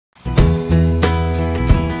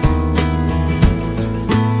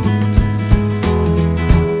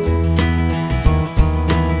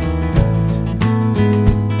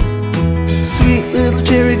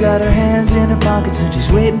got her hands in her pockets and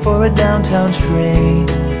she's waiting for a downtown train.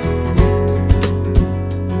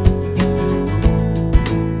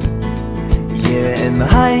 Yeah, in the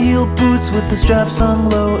high-heeled boots with the straps hung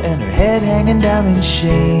low and her head hanging down in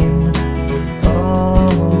shame.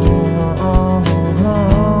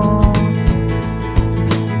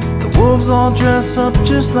 The wolves all dress up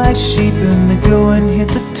just like sheep and they go and hit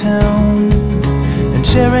the town. And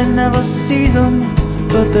Sharon never sees them,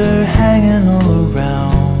 but they're hanging all around.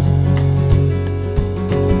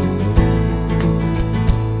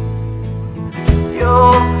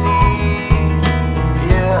 You'll see,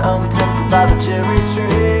 yeah, I'm tempted by the cherry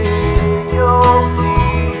tree. You'll see,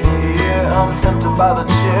 yeah, I'm tempted by the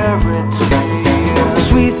cherry tree.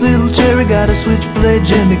 Sweet little cherry got a switchblade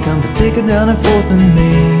Jimmy come to take her down at 4th and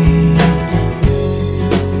Main.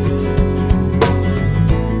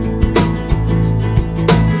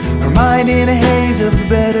 Her mind in a haze of the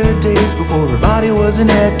better days before her body was an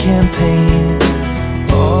ad campaign.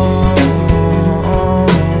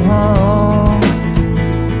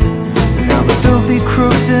 Now the filthy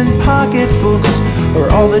crooks and pocketbooks are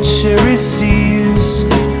all that Sherry sees.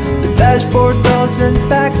 The dashboard dogs and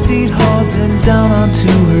backseat hogs and down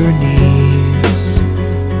onto her knees.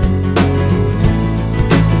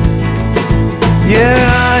 Yeah,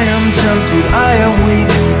 I am tempted, I am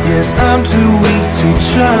weak. Yes, I'm too weak to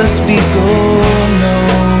try to speak, oh no.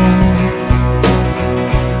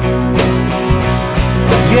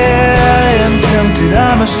 Yeah, I am tempted,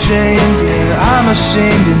 I'm ashamed. Yeah, I'm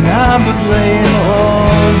ashamed and I'm to blame, oh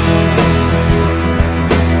no.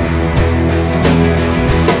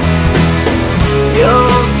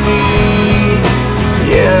 You'll see,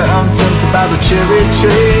 yeah, I'm tempted by the cherry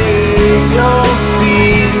tree. You'll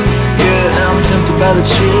see, yeah, I'm tempted by the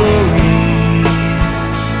cherry.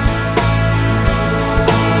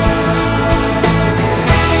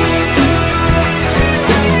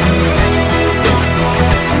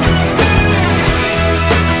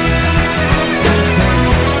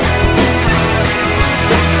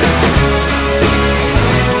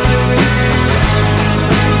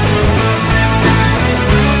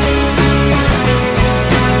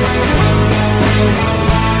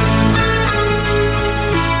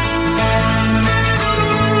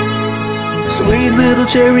 Sweet little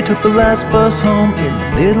cherry took the last bus home in the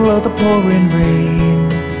middle of the pouring rain.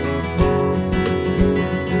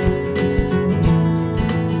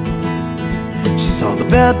 She saw the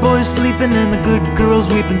bad boys sleeping and the good girls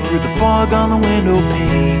weeping through the fog on the window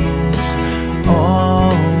panes.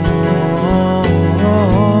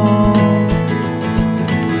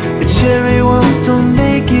 But Cherry wants to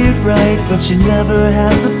make it right, but she never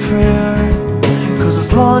has a prayer. 'Cause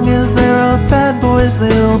as long as there are bad boys,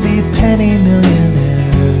 there'll be penny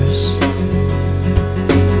millionaires.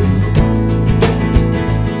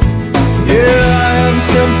 Yeah, I am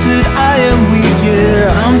tempted, I am weak.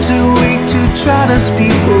 Yeah, I'm too weak to try to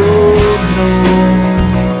speak, oh no.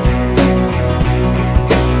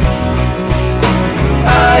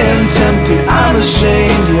 I am tempted, I'm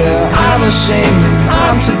ashamed. Yeah, I'm ashamed and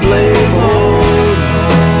I'm to blame, oh no.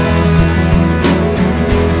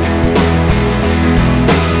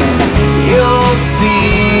 You'll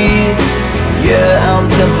see, yeah, I'm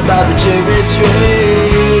tempted by the cherry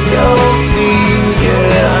tree. You'll see,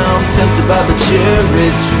 yeah, I'm tempted by the cherry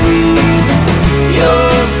tree.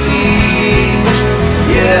 You'll see,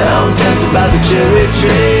 yeah, I'm tempted by the cherry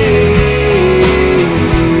tree.